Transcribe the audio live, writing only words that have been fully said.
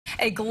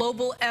A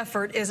global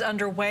effort is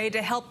underway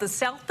to help the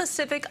South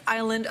Pacific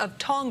island of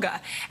Tonga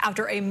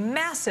after a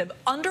massive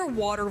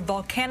underwater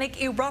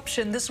volcanic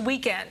eruption this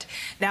weekend.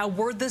 Now,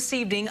 word this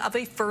evening of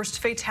a first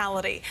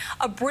fatality.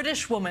 A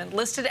British woman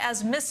listed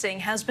as missing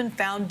has been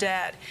found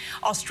dead.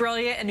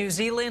 Australia and New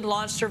Zealand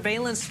launched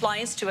surveillance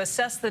flights to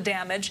assess the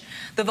damage.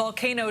 The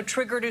volcano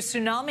triggered a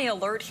tsunami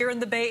alert here in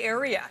the Bay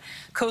Area.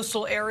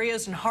 Coastal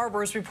areas and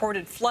harbors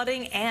reported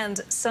flooding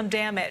and some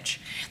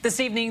damage.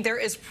 This evening, there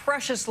is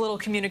precious little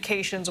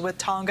communications with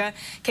Tonga.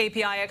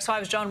 KPIX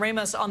 5's John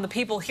Ramos on the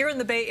people here in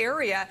the Bay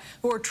Area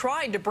who are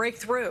trying to break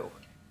through.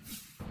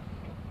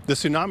 The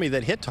tsunami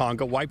that hit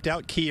Tonga wiped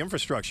out key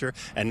infrastructure,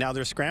 and now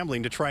they're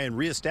scrambling to try and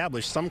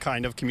reestablish some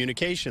kind of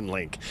communication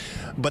link.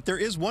 But there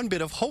is one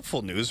bit of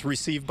hopeful news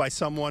received by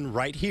someone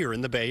right here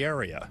in the Bay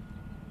Area.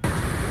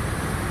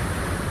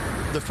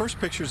 The first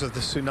pictures of the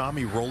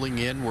tsunami rolling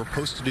in were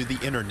posted to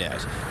the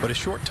internet, but a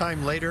short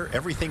time later,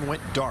 everything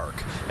went dark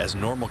as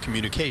normal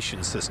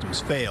communication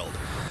systems failed.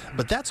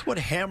 But that's what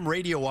ham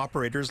radio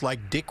operators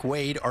like Dick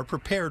Wade are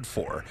prepared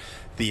for.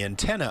 The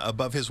antenna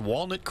above his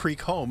Walnut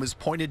Creek home is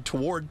pointed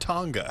toward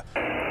Tonga.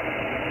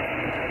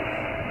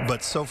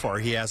 But so far,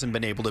 he hasn't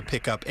been able to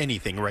pick up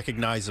anything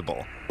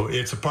recognizable.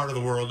 It's a part of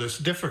the world that's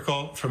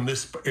difficult from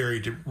this area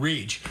to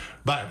reach,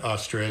 but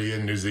Australia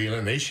and New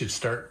Zealand, they should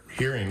start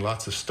hearing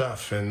lots of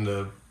stuff, and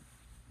the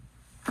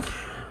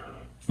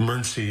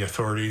emergency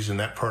authorities in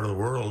that part of the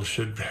world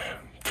should,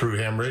 through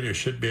ham radio,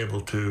 should be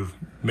able to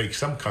make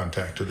some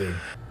contact with them.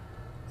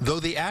 Though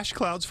the ash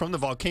clouds from the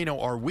volcano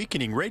are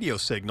weakening radio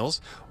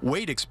signals,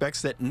 Wade expects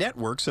that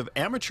networks of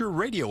amateur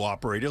radio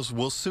operators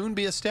will soon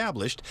be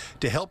established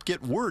to help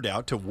get word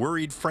out to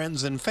worried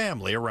friends and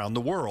family around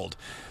the world.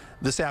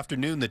 This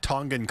afternoon, the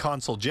Tongan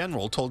Consul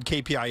General told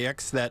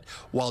KPIX that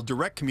while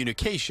direct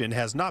communication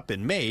has not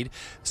been made,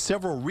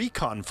 several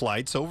recon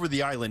flights over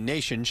the island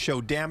nation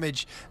show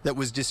damage that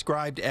was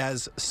described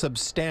as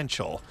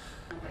substantial.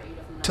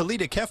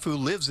 Talita Kefu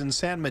lives in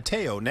San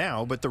Mateo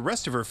now, but the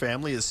rest of her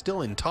family is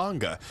still in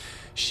Tonga.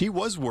 She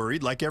was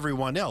worried like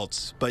everyone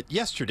else, but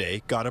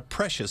yesterday got a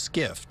precious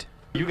gift.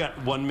 You got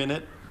 1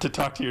 minute to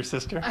talk to your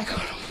sister? I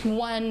got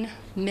 1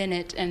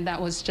 minute, and that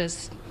was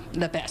just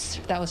the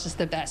best. That was just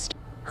the best.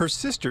 Her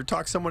sister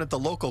talked someone at the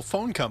local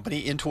phone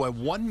company into a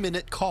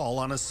 1-minute call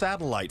on a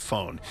satellite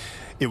phone.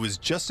 It was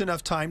just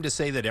enough time to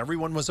say that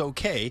everyone was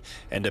okay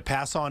and to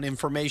pass on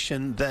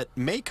information that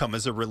may come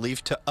as a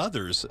relief to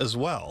others as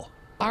well.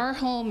 Our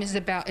home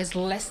is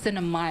less than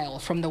a mile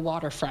from the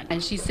waterfront,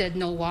 and she said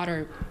no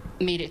water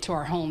made it to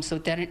our home, so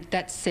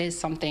that says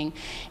something.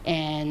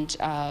 And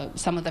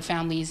some of the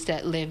families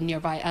that live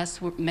nearby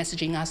us were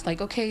messaging us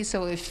like, okay,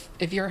 so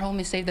if your home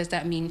is safe, does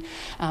that mean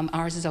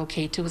ours is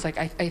okay too? It was like,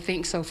 I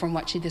think so from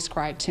what she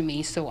described to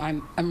me, so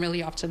I'm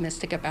really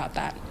optimistic about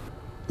that.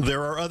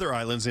 There are other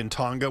islands in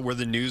Tonga where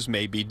the news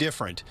may be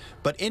different,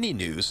 but any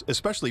news,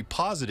 especially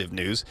positive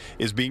news,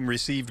 is being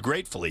received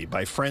gratefully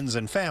by friends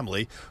and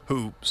family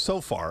who,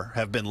 so far,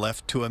 have been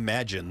left to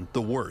imagine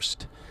the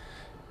worst.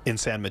 In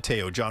San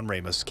Mateo, John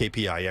Ramos,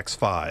 KPIX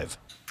 5.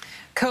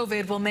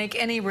 COVID will make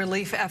any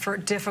relief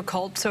effort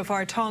difficult. So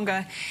far,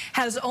 Tonga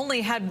has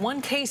only had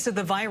 1 case of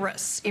the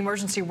virus.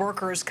 Emergency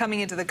workers coming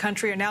into the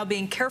country are now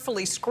being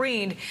carefully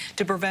screened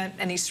to prevent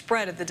any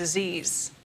spread of the disease.